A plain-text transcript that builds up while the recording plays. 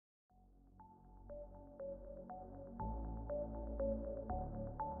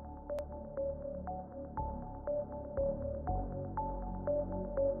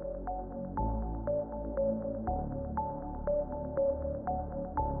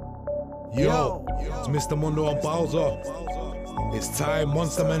Yo, it's Mr. Mundo and Bowzer. It's time,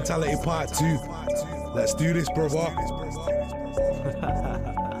 Monster Mentality Part 2. Let's do this, brother.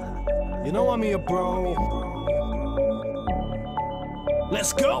 You know I'm here, bro.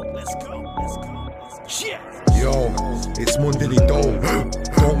 Let's go. Shit. Yo, it's Monday dough.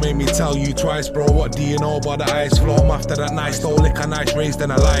 Don't make me tell you twice, bro. What do you know about the ice flow? I'm after that nice dough, lick a nice raise, then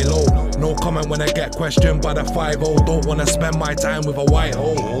I lie low. No comment when I get questioned by the 5-0. Don't wanna spend my time with a white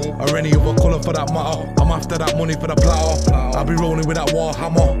hole or any other colour for that matter. I'm after that money for the platter. I'll be rolling with that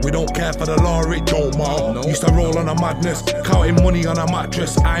Warhammer. We don't care for the law, it don't matter. Used to roll on a madness, counting money on a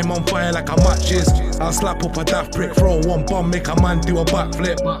mattress. I'm on fire like a match is. I'll slap up a daft prick, throw one bomb, make a man do a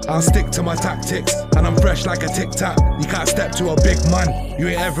backflip. I'll stick to my tactics, and I'm fresh like a tic-tac. You can't step to a big man. You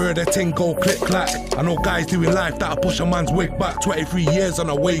ain't ever heard a ting go click-clack. I know guys doing life that'll push a man's wig back. 23 years on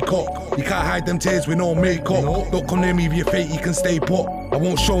a wake up. You can't hide them tears with no makeup. Don't come near me if you're fake, you can stay put. I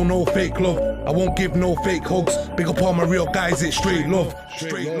won't show no fake love, I won't give no fake hugs. Big up all my real guys, it's straight love.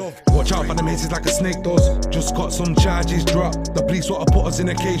 Watch out for the mazes like a snake does. Just got some charges dropped. The police want to put us in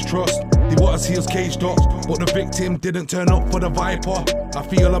a cage trust. They want to see us caged up, but the victim didn't turn up for the viper. I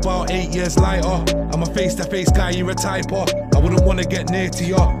feel about 8 years lighter. I'm a face-to-face guy, you're a typer. I wouldn't want to get near to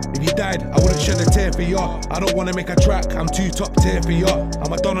ya. If you died, I wouldn't shed a tear for ya. I don't want to make a track, I'm too top tier for ya.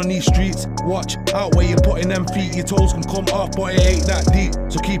 I'm a don on these streets. Watch out where you're putting them feet. Your toes can come off, but it ain't that deep.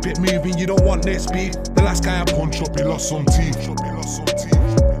 So keep it moving, you don't want this beef. The last guy I punch up, he lost some teeth.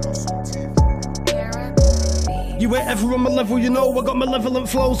 You ain't ever on my level, you know. I got malevolent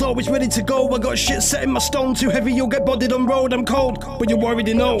flows, always ready to go. I got shit set in my stone, too heavy, you'll get bodied on road. I'm cold, but you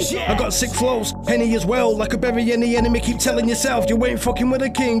already know. I got sick flows, Henny as well. Like a bury any enemy, keep telling yourself you ain't fucking with a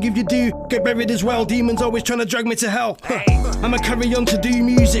king. If you do, get buried as well. Demons always trying to drag me to hell. I'ma carry on to do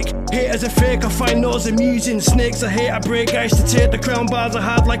music. Haters are fake, I find those amusing. Snakes I hate, I break ice to take the crown. Bars are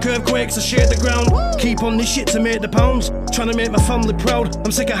hard like earthquakes, I shake the ground. Keep on this shit to make the pounds. Trying to make my family proud.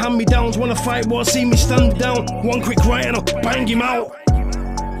 I'm sick of hand-me-downs, wanna fight, won't see me stand down. One quick right and I'll bang him out.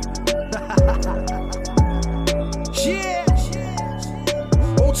 Yeah.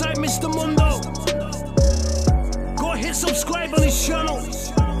 Hold tight, Mr. Mundo. Go hit subscribe on his channel.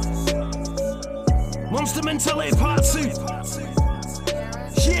 Monster Mentality Part 2.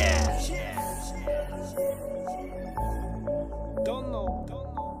 Yeah. Don't know.